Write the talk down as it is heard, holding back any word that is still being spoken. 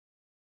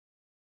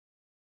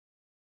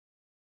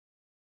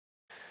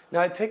Now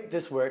I picked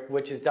this work,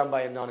 which is done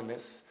by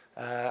Anonymous,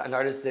 an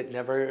artist that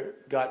never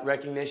got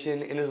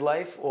recognition in his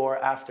life or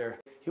after.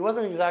 He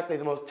wasn't exactly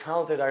the most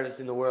talented artist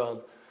in the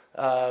world.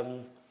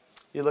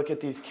 You look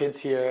at these kids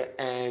here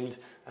and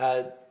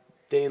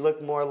they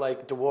look more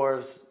like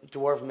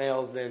dwarf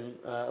males than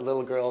a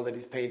little girl that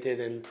he's painted,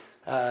 and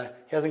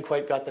he hasn't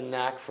quite got the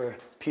knack for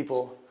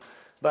people.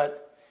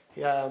 But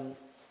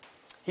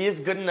he is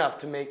good enough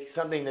to make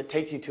something that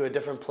takes you to a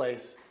different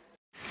place.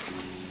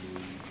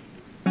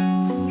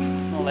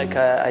 Like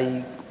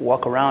I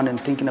walk around and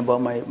thinking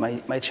about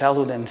my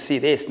childhood and see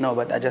this, no,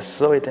 but I just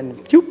saw it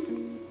and whoop,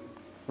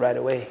 right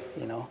away,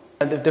 you know.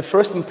 The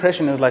first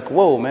impression was like,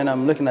 whoa, man,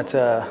 I'm looking at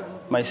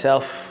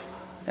myself,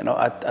 you know,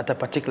 at a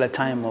particular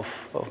time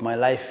of my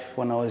life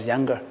when I was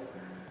younger,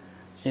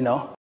 you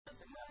know.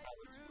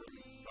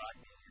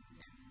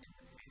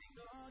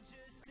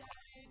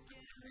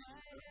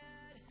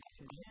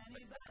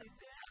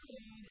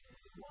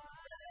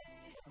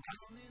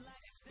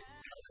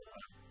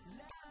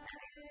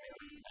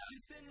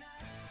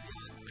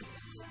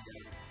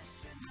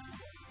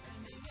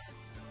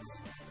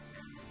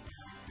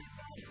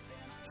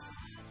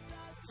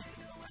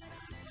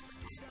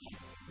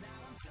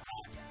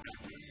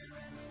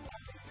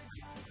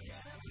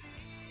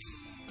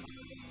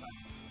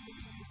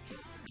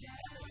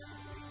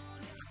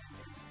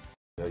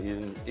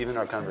 Even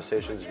our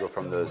conversations go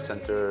from the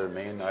center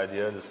main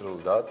idea, this little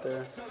dot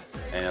there,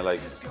 and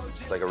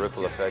it's like a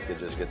ripple effect. It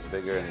just gets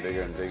bigger and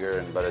bigger and bigger,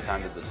 and by the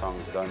time that the song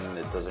is done,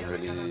 it doesn't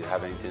really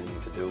have anything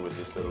to do with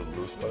this little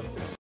blue spot.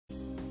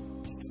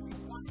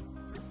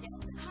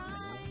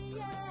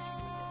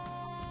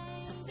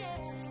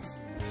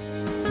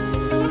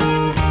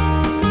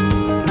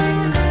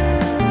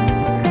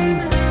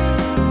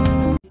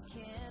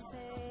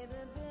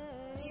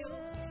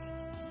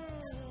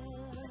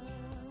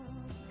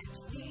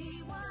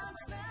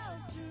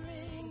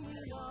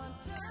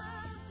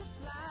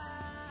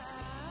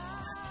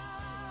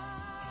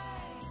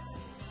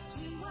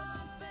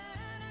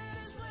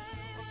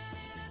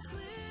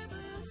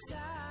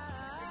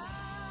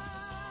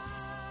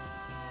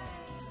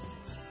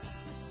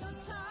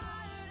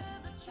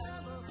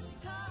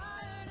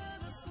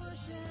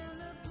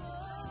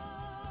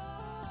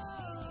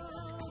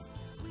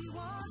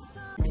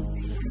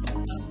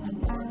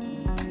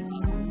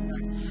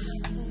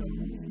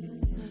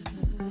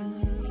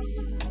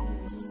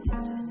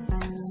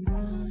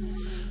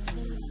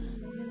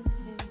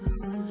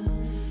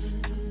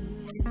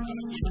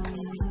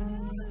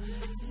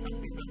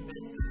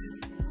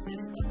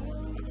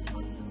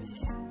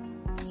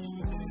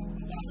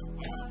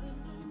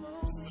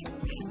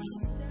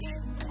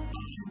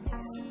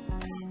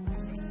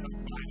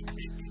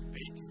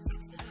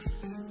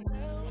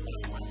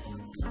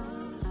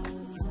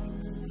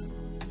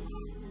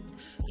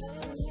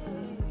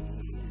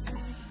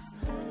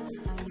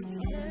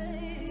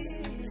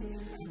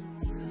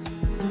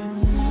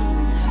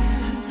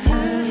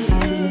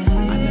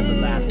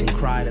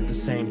 At the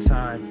same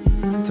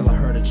time, till I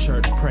heard a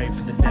church pray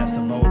for the death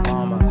of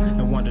Obama,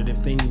 and wondered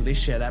if they knew they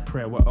share that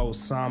prayer with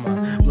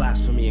Osama.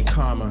 Blasphemy and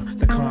karma,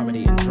 the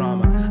comedy and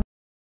drama.